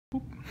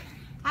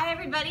Hi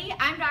everybody,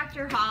 I'm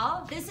Dr.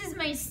 Hall. This is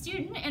my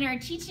student and our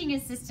teaching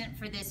assistant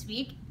for this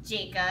week,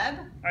 Jacob.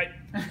 Hi.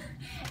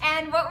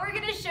 And what we're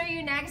going to show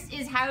you next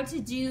is how to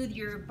do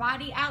your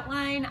body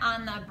outline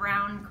on the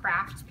brown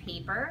craft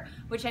paper,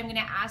 which I'm going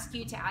to ask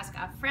you to ask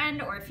a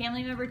friend or a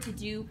family member to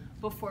do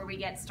before we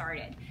get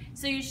started.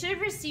 So you should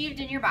have received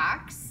in your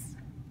box,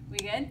 we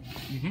good?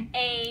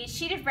 A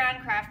sheet of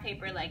brown craft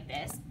paper like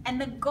this,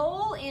 and the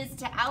goal is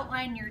to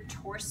outline your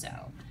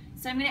torso.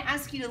 So I'm going to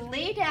ask you to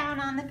lay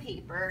down on the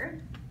paper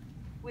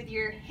with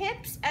your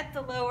hips at the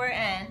lower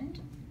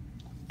end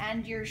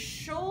and your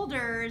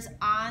shoulders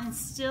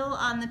still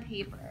on the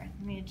paper.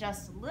 Let me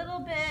adjust a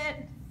little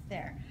bit,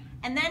 there.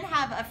 And then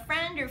have a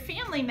friend or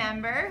family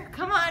member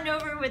come on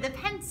over with a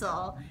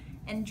pencil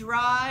and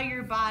draw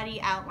your body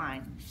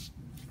outline.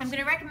 I'm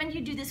going to recommend you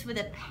do this with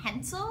a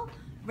pencil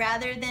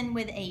rather than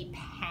with a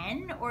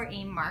pen or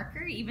a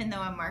marker, even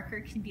though a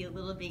marker can be a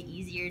little bit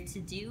easier to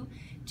do,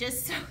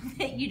 just so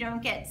that you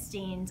don't get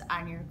stains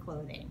on your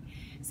clothing.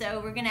 So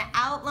we're going to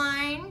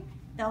outline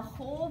the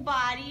whole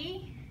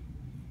body,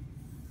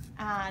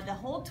 the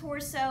whole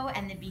torso,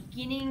 and the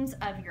beginnings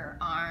of your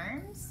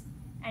arms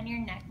and your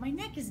neck. My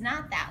neck is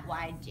not that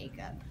wide,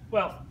 Jacob.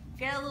 Well,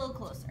 get a little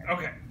closer.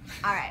 Okay.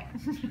 All right.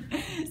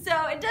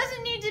 So it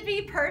doesn't need to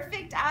be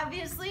perfect,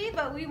 obviously,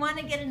 but we want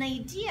to get an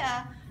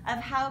idea of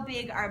how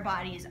big our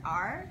bodies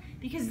are,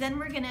 because then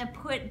we're going to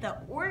put the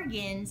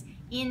organs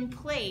in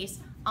place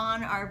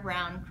on our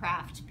brown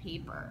craft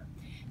paper.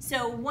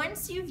 So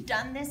once you've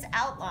done this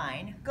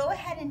outline, go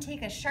ahead and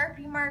take a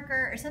Sharpie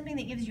marker or something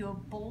that gives you a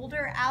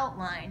bolder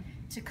outline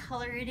to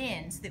color it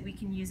in so that we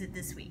can use it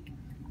this week.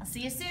 I'll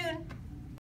see you soon.